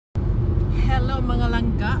mga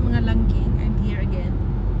langga, mga langging. I'm here again.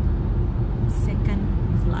 Second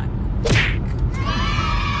vlog.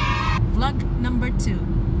 Vlog number 2.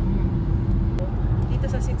 Dito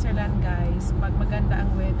sa Switzerland guys, pag maganda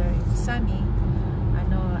ang weather, it's sunny,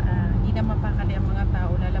 hindi na mapakali ang mga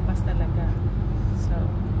tao, lalabas talaga. So,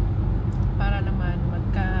 para naman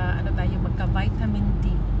magka vitamin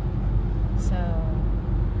D. So,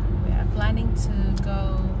 we are planning to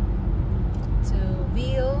go to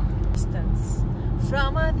view distance.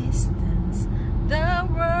 From a distance, the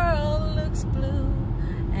world looks blue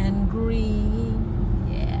and green.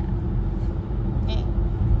 Yeah.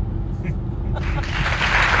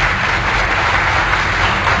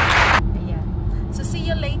 Yeah. So see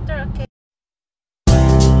you later, okay?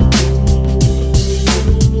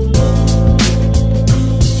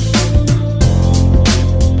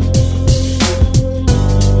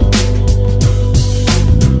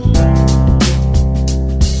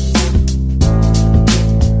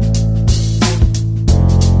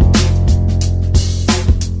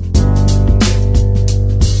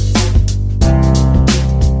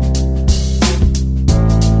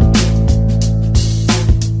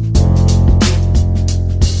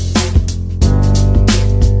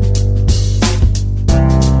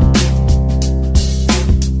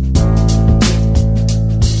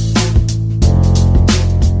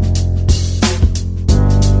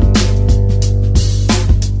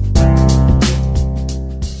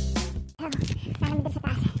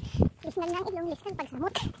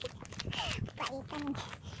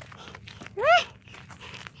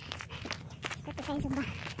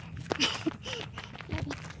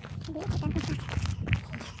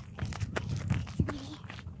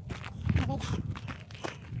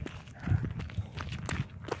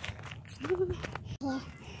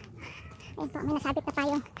 Ayan po, may nasabit na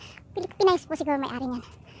payong. Pinayos po siguro may-ari niyan.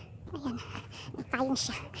 Ayan, may payong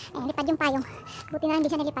siya. Ayan, lipad yung payong. Buti na hindi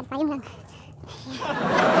siya nalipad, payong lang.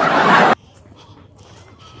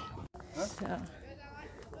 So,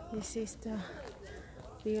 this is the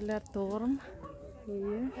Villa Turm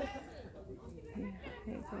here. Here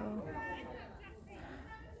we go.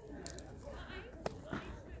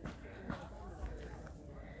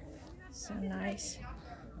 So nice.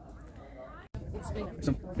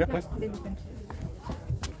 Yeah, please.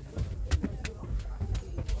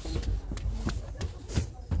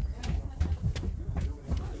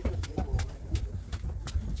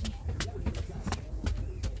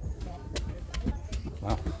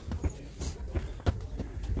 Wow.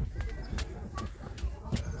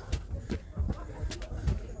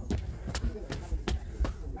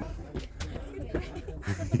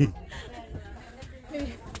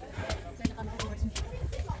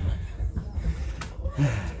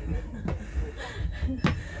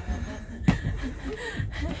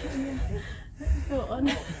 Go on.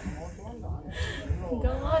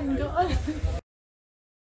 Go on, go on.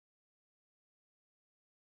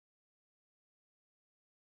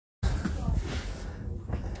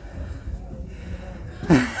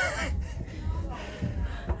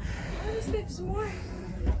 Steps more.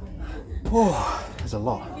 Oh, there's a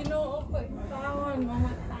lot. Ginoo ko, tawan,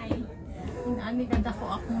 mamatay. Inaani kada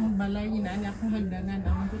ko akong balay, inaani akong hagdanan,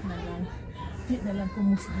 amgot na lang. Di na lang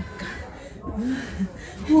kumusdik ka.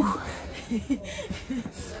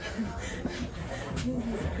 This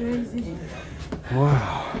is crazy.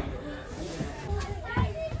 Wow.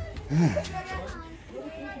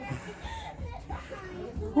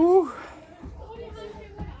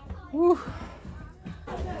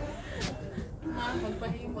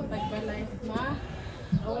 Pagpahimot tagbalay, ma.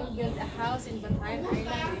 I will build a house in Bantayan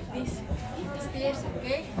Island with these stairs,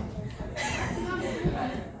 okay?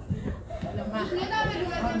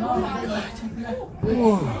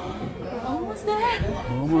 Almost there.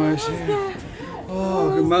 Almost here.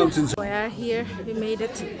 Oh, the mountains. We are here. We made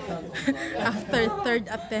it after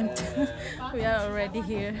third attempt. We are already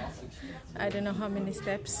here. I don't know how many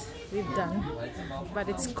steps we've done,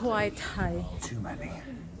 but it's quite high. Too many.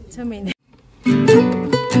 Too many.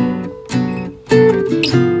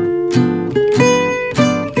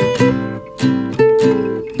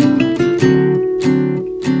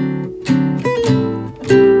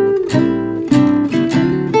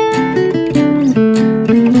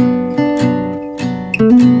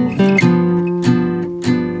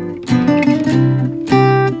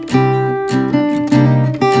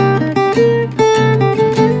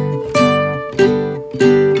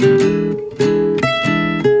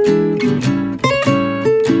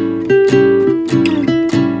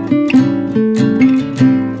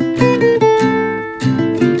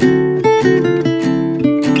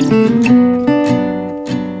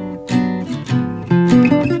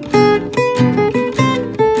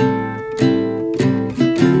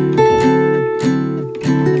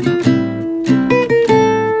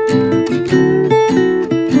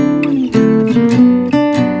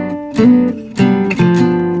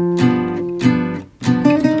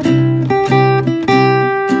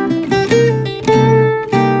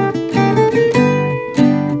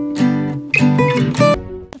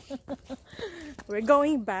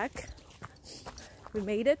 going back. We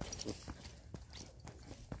made it.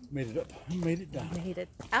 Made it up. Made it down. Made it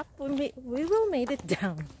up. We will made it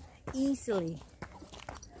down easily.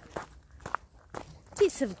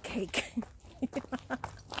 Piece of cake.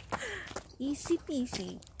 Easy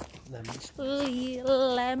peasy.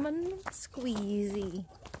 Lemon squeezy.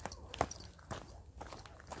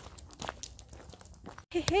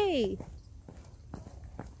 Hey, hey.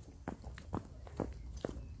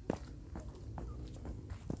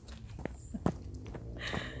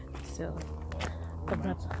 So,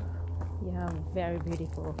 yeah, very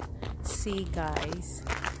beautiful. See, guys,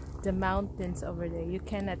 the mountains over there. You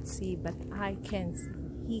cannot see, but I can see.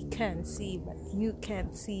 He can see, but you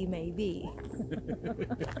can't see, maybe.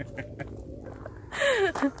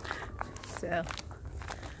 So,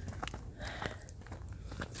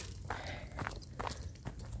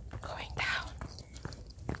 going down.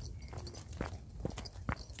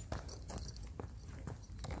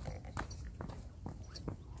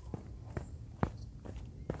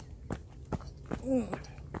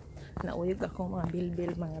 Nauyog ako mga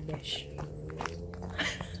bilbil, mga besh.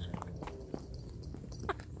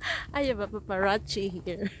 I have a paparazzi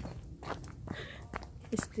here.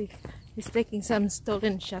 He's taking some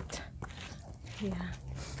stolen shot. Yeah.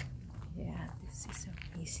 Yeah, this is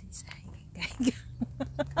amazing.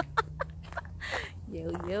 Yo,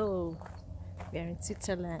 yo. We're in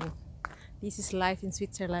Switzerland. This is life in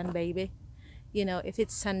Switzerland, baby. You know, if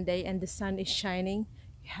it's Sunday and the sun is shining,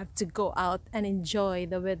 you have to go out and enjoy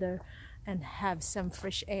the weather and have some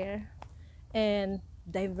fresh air and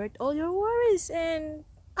divert all your worries. And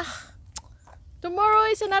tomorrow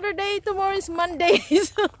is another day. Tomorrow is Monday.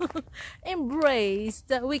 So embrace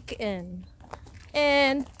the weekend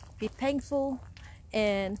and be thankful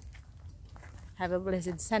and have a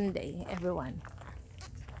blessed Sunday, everyone.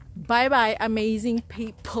 Bye bye, amazing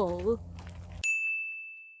people.